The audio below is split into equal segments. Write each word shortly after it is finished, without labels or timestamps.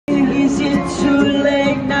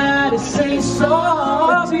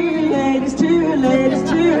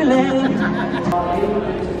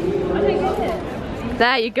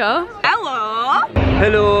There you go. Hello.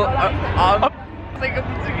 Hello.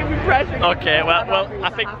 Okay, well, I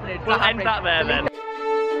think we'll end that there then.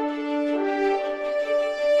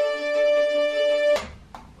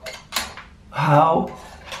 How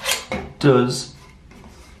does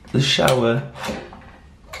the shower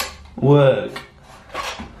work?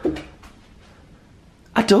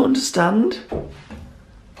 I don't understand.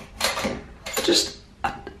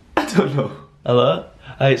 I don't know. Hello?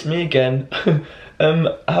 Hi, it's me again.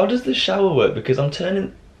 How does the shower work? Because I'm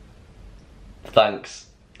turning... Thanks.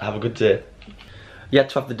 Have a good day. You had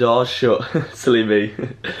to have the doors shut. Silly me.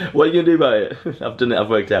 What are you gonna do about it? I've done it, I've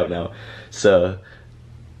worked out now. So,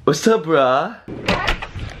 what's up, brah?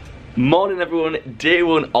 Morning, everyone. Day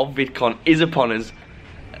 1 of VidCon is upon us.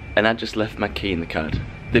 And I just left my key in the card.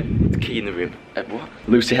 The key in the room. What?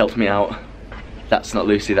 Lucy helped me out. That's not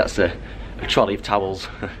Lucy, that's a trolley of towels.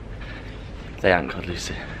 They aren't called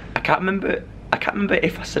Lucy. I can't remember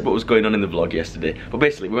if I said what was going on in the vlog yesterday, but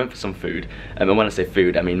basically we went for some food, and when I say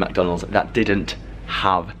food, I mean McDonald's, that didn't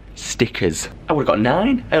have stickers. I would've got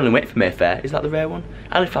 9. I only went for Mayfair. Is that the rare one?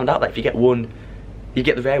 I only found out that if you get one, you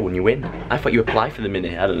get the rare one, you win. I thought you apply for the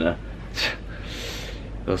mini, I don't know.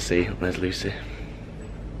 We'll see. There's Lucy.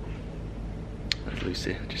 There's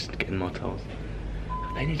Lucy, just getting more towels.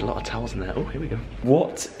 They need a lot of towels in there. Oh, here we go.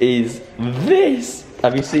 What is this?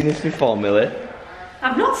 Have you seen this before, Millie?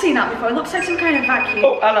 I've not seen that before. It looks like some kind of vacuum.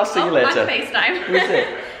 Oh, and I'll see you later. Like FaceTime. Who is it?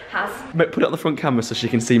 Has. Put it on the front camera so she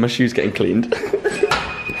can see my shoes getting cleaned.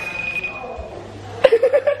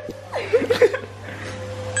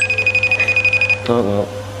 Oh well,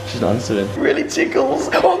 she's not answering. Really tickles.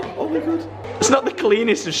 Oh my god. It's not the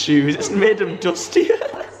cleanest of shoes, it's made them dustier.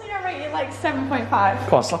 Like 7.5.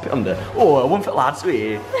 Come on, slap it under. Oh, one for lads,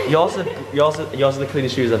 sweetie. Yours are the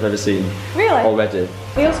cleanest shoes I've ever seen. Really? Already.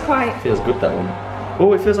 Feels quite. Feels good, that one.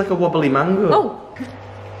 Oh, it feels like a wobbly mango. Oh.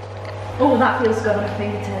 Oh, that feels good on the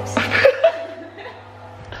fingertips.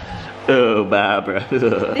 Oh, Barbara.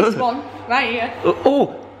 This one, right here.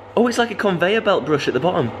 Oh, it's like a conveyor belt brush at the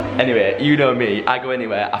bottom. Anyway, you know me. I go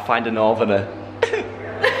anywhere, I find a northerner.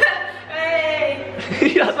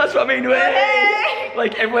 Hey. That's what I mean. Hey.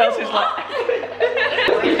 Like everyone else is like.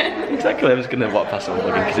 Exactly. I'm just gonna walk past someone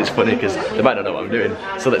vlogging because it's funny because they might not know what I'm doing.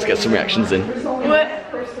 So let's get some reactions in.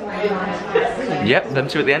 Yep, them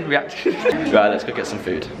two at the end reacting. Right, let's go get some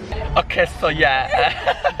food. Okay, so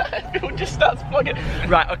yeah. Everyone just starts vlogging.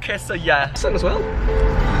 Right, okay, so yeah. Song as well.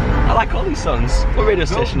 I like all these songs. What radio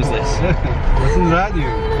station is this? Listen to radio.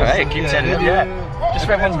 Alright, keep turning it, yeah. Just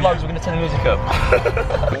for everyone's vlogs, we're going to turn the music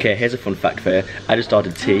up. Okay, here's a fun fact for you. I just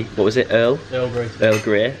ordered tea. What was it? Earl Grey. Earl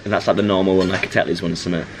Grey, and that's like the normal one, like a Tetley's one or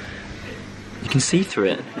something. You can see through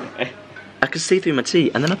it. I can see through my tea,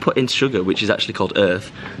 and then I put in sugar, which is actually called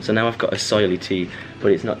earth. So now I've got a soily tea,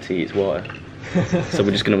 but it's not tea, it's water. So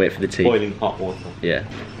we're just going to wait for the tea. Boiling hot water. Yeah.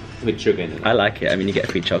 With sugar in it. I like it. I mean, you get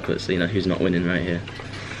free chocolate, so you know who's not winning right here.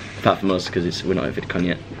 Apart from us, because we're not at VidCon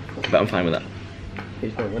yet. But I'm fine with that.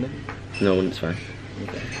 Who's not winning? No, it's fine.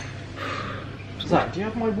 Okay. Zach, do you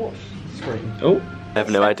have my watch screen? Oh, I have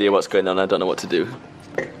no idea what's going on. I don't know what to do.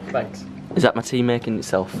 Thanks. Is that my tea making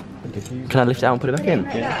itself? Can I lift it out and put it back in?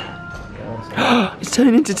 Yeah. It's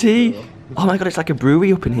turning into tea. Oh my god, it's like a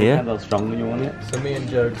brewery up in here. How strong when you want it? So me and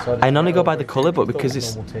Joe decided. I normally go by the colour, but because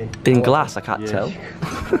it's in glass, I can't tell. Do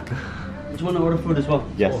you want to order food as well?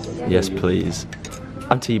 Yes. Yes, please.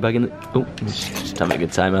 I'm teabagging it. Oh, just having a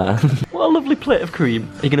good time, What a lovely plate of cream.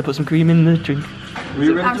 Are you going to put some cream in the drink?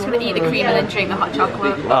 I'm just going to eat the cream and then drink the hot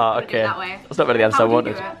chocolate. Oh, okay. That's not really the answer I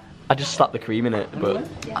wanted. How would you do I just slapped the cream in it, but...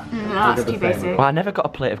 No, that's too basic. Well, I never got a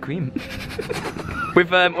plate of cream.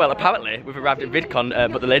 Well, apparently, we've arrived at VidCon,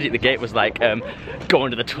 but the lady at the gate was like, go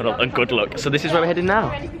under the tunnel and good luck. So this is where we're heading now.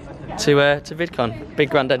 To VidCon. Big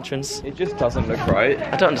grand entrance. It just doesn't look right.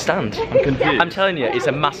 I don't understand. I'm confused. I'm telling you, it's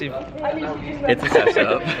a massive... It's a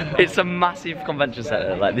setup. It's a massive convention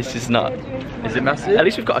centre. Like, this is not... Is it massive? At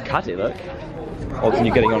least we've got a caddy, look. Odds on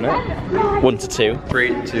you getting on it? 1 to 2.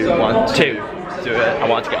 3, 2, 1. 2. Do it. I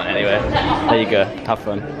wanted to get on it anyway. There you go. Have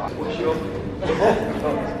fun.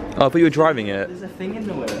 Oh, I thought you were driving it. There's a thing in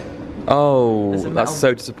the way. Oh, that's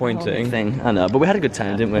so disappointing. Thing. I know, but we had a good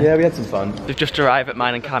time, didn't we? Yeah, we had some fun. We've just arrived at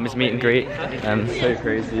mine and Carmen's meet and greet. So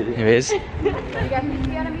crazy. Here it is.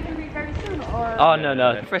 Oh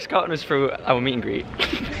no, Fresh Cotton was through our meet and greet.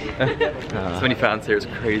 So many fans here, it's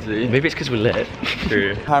crazy. Maybe it's because we're lit.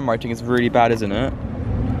 True. Handwriting is really bad, isn't it?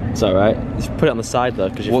 It's alright. Just put it on the side though.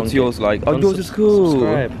 What's yours like? Oh, yours is cool.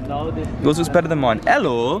 Subscribe. Yours looks better than mine.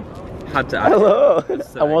 Hello. Had to add Hello.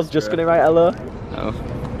 it. I was just gonna write hello. Oh.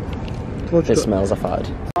 It smells, I've had.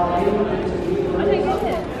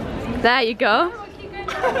 There you go.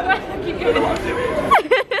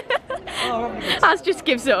 Az just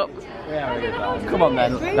gives up. Come on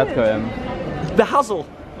then, let's go in. The Hassle.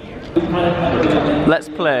 Let's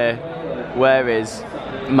play Where is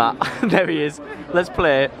Matt? There he is. Let's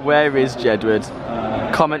play Where is Jedward?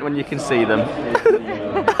 Comment when you can see them.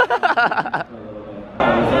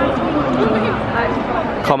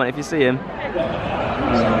 Comment if you see him.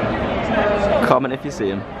 Comment if you see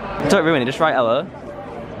him. Don't ruin it, just write hello.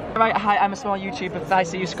 Right, hi, I'm a small YouTuber. If I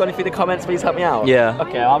see you scrolling through the comments, please help me out. Yeah.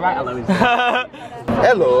 Okay, I'll write hello instead.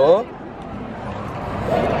 Hello.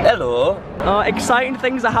 Hello. Oh, exciting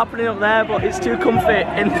things are happening up there, but it's too comfy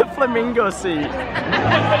in the flamingo seat.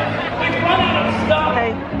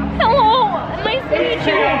 Hey. Hello, nice to meet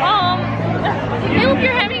you. I hope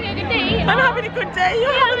you're having a good day. I'm having a good day.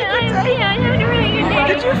 You're having a good day. Yeah, I'm having a really good day.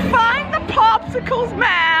 Did you find the popsicles,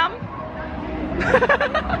 ma'am?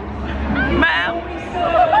 Ma'am?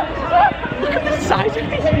 Look at the size of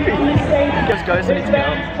these feet. Let's go, so I need to go.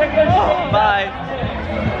 Bye.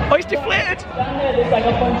 Oh, he's deflated.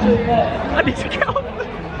 I need to get off.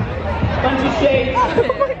 Oh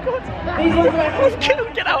my god. We've killed,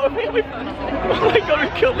 get out of here. Oh my god,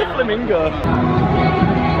 we've killed the flamingo.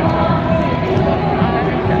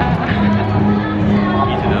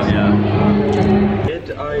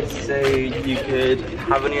 Did I say you could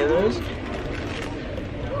have any of those?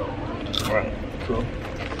 Right, cool.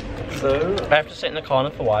 So, I have to sit in the corner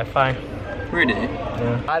for Wi-Fi. Really?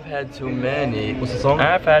 Yeah. I've had too many. What's the song?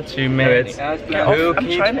 I've had too many. Who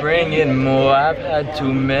keeps bringing more? I've had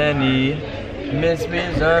too many. Miss me,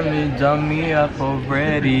 done me up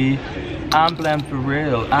already. I'm bland for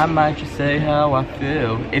real. I might just say how I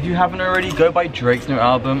feel. If you haven't already, go buy Drake's new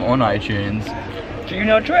album on iTunes. Do you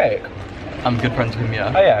know Drake? I'm good friends with him,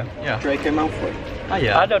 yeah. Oh yeah? Yeah. Draco Malfoy. Oh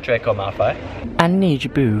yeah. I know Draco Malfoy. I need you,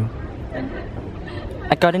 boo.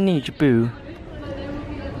 I gotta need you, boo.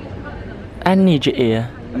 I need your ear.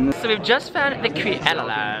 So we've just found the Creator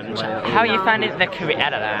Lounge. How are you finding the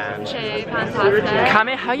Creator Lounge? Fantastic.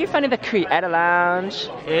 Kami, how are you finding the Creator Lounge?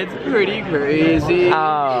 It's pretty crazy.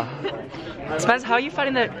 Oh. Spence, how are you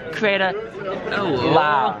finding the Creator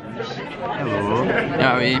Lounge? Hello.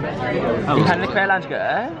 How are you? You finding the Creator Lounge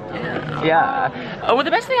good? Yeah. Oh, well,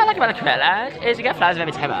 the best thing I like about the Creator Lounge is you get flowers of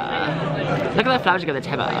every table. Look at the flowers you get at the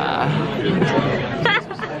table.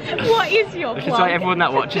 What is your That's why everyone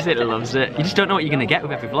that watches it loves it. You just don't know what you're gonna get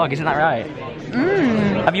with every vlog, isn't that right?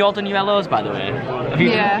 Mm. Have you all done your LOs, by the way? Have you,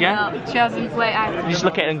 yeah? She hasn't played. You just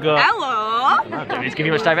look at it and go, hello! I don't need to give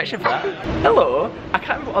you much direction for that. Hello! I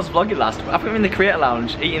can't remember what I was vlogging last, but I think I'm in the Creator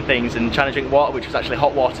Lounge eating things and trying to drink water, which was actually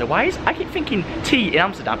hot water. Why is, I keep thinking tea in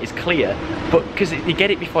Amsterdam is clear, but because you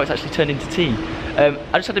get it before it's actually turned into tea. I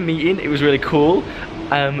just had a meeting, it was really cool.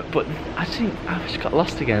 But I think I just got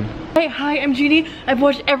lost again. Hey, hi, I'm Jeannie. I've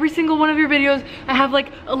watched every single one of your videos. I have like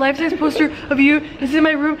a life-size poster of you. It's in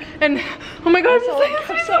my room, and oh my god, I'm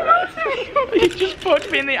sorry. You just poked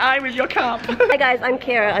me in the eye with your cap. Hi guys, I'm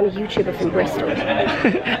Kira. I'm a YouTuber from Bristol.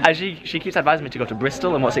 And she keeps advising me to go to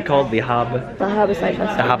Bristol, and what's it called? The Harbourside Festival.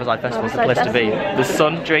 The Harbourside Festival is the place to be. The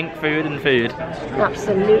sun, drink, food, and food.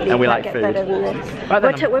 Absolutely. And we like food. Better than this.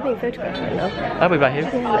 Right, we're being photographed right now. Are we by here?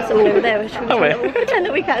 Yeah, there's someone over there. Pretend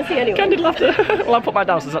that we can't see anyone. Candid laughter. Well, I'll put mine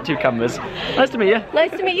down so there's not two cameras. Nice to meet you.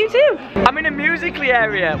 Nice to meet you too. I'm in a Musically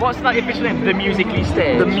area. What's that official name? The Musically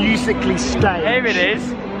stage. The Musically stage. Here it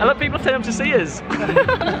is. And look, people turn up to see us.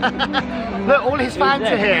 Look, all his fans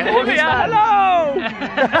are here. All his fans. Hello!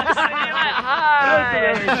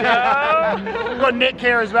 Hi! We've got Nick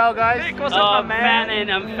here as well, guys. Nick, what's up, man?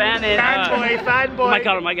 I'm fanning. Fanboy.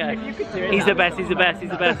 Oh my god. He's the best. I don't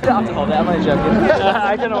have to hold it, I'm only joking.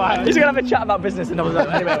 I don't know why. He's gonna have a chat about business and I was like,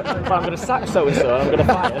 anyway, well, I'm gonna sack so-and-so and I'm gonna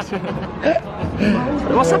fire us.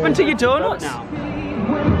 What's happened to your donuts?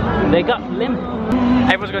 They got limp.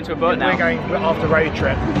 Everyone's going to a boat now. We're off the road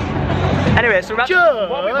trip. Anyway, so what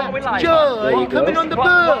are we live on? Coming on the boat.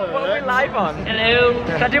 What are we live on? Hello.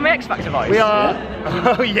 Can I do my X Factor voice? We are.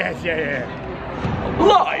 Oh yes, yeah.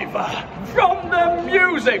 Live from the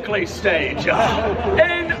Musically stage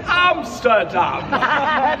in Amsterdam.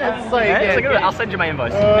 That's so good. I'll send you my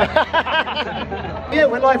invoice. Yeah,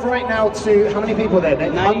 we're live right now to how many people are there?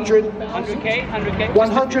 100k.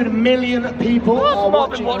 100 million people are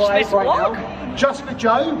watching live right now. Just for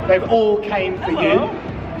Joe, they've all came for you.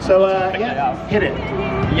 So yeah, hit it.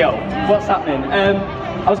 Yo, what's happening?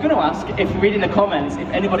 I was going to ask if reading the comments if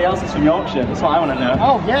anybody else is from Yorkshire. That's what I want to know.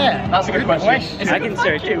 Oh yeah, that's a good question. I can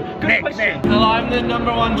search you. Nick. Hello, I'm the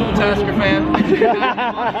 #1 Joe Tasker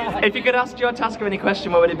fan. If you could ask Joe Tasker any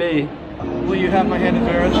question, what would it be? Will you have my hand in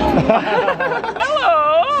marriage?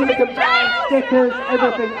 Hello! Stickers,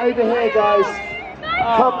 everything over here, guys.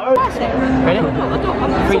 Ready? 3,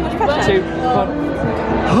 2, 1.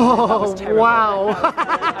 Oh, wow.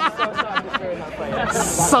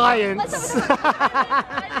 Science.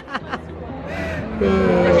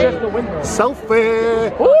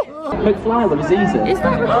 Selfie. McFly was easy. Is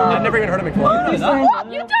that recording? I've never even heard of McFly.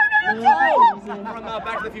 You don't know From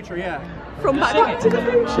Back to the Future, yeah. From Back to the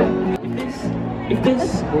Future. If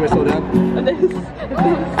this, We're slow down.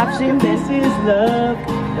 I've seen this is love.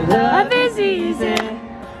 Love is easy.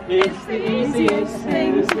 It's the easiest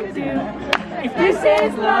thing to do. If this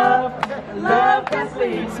is love, love that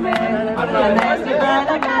leads me. And there's the girl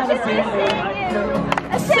I gotta see.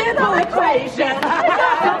 A simple equation.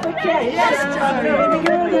 Complications.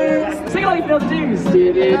 Sing along if you know the do's.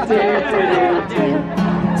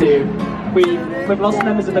 We've lost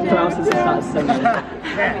members of the crowd since we started singing.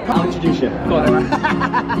 I'll introduce you. Go on.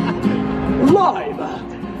 Live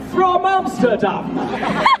from Amsterdam.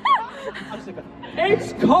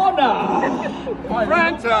 It's Connor!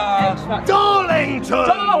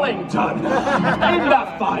 Darlington! In the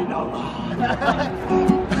final!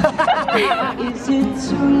 Is it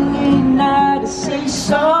too late now to say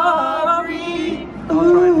sorry?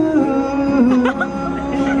 Ooh,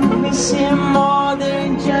 missing more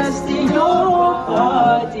than just your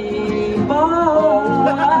body.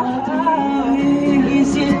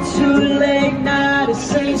 Is it too late now to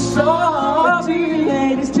say sorry?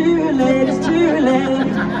 It's too late, it's too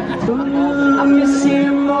late. I'm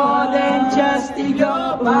missing more than just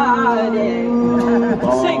your body.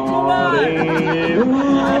 Sing, come on.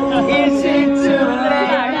 Is it too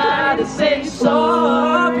late now to say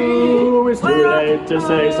sorry? It's too late to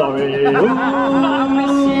say sorry. I'm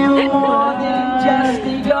missing more than just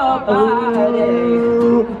your body.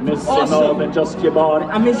 Missing more than just your body.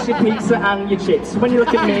 I miss your pizza and your chips. When you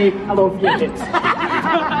look at me, I love your hits.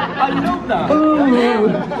 I love that. Ooh.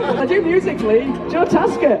 I do musically. Joe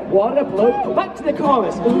Tasker, what a bloke. Back to the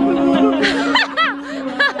chorus.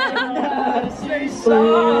 Say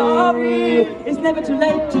sorry. It's never too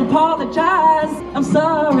late to apologize. I'm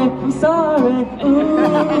sorry, I'm sorry.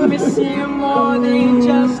 Ooh, miss you more than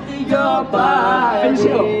just your body.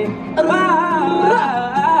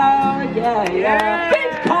 Yeah.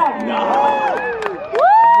 VidCon!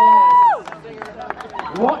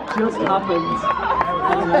 What just happened?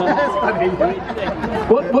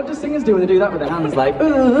 What do singers do when they do that with their hands? Like,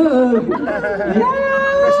 ooh.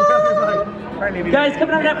 Guys,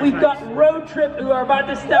 coming up next, we've got Road Trip who are about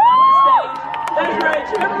to step on the stage. That's right.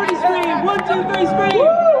 Everybody scream. 1, 2, 3, scream.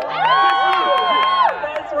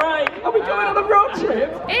 That's right. Are we going on a road trip?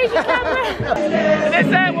 Here's your camera. This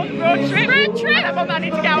one road trip. Road trip. I'm on, I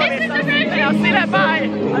need to get out of This this. is the road trip. I'll see you later, bye.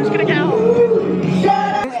 I'm just gonna get out.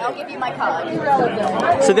 I'll give you my card.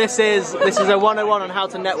 So this is a 101 on how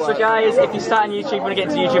to network. So guys, if you start on YouTube, when you get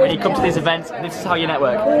into YouTube and you come to these events, this is how you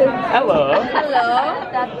network. Hello.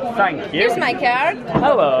 Hello. Thank you. Here's my card.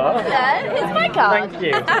 Hello. Here's my card. Thank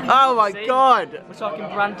you. Oh my god! We're talking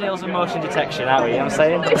brand deals and motion detection, are we? You know what I'm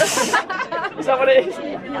saying? Is that what it is?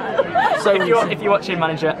 So if you're watching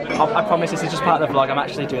Manager, I promise this is just part of the vlog. I'm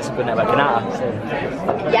actually doing some good networking now. So.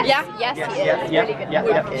 Yes, yes, he is. Really good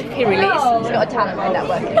networking. He really is. He's got a talent for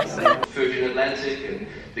networking. Virgin Atlantic and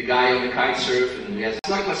the guy on the kite surf, and yes, I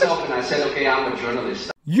like myself and I said, okay, I'm a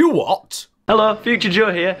journalist. You what? Hello, Future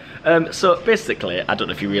Joe here. So basically, I don't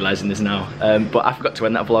know if you're realising this now, but I forgot to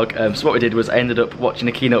end that vlog. So what we did was I ended up watching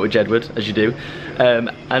a keynote with Jedward, as you do,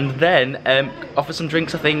 and then offered some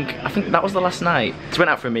drinks. I think that was the last night. So went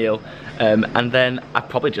out for a meal, and then I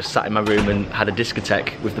probably just sat in my room and had a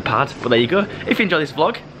discotheque with the pad. But there you go. If you enjoy this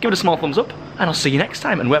vlog, give it a small thumbs up, and I'll see you next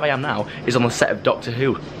time. And where I am now is on the set of Doctor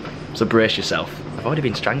Who. So brace yourself. I've already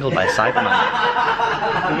been strangled by a Cyberman.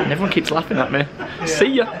 And everyone keeps laughing at me. See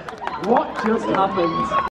ya. What just happened?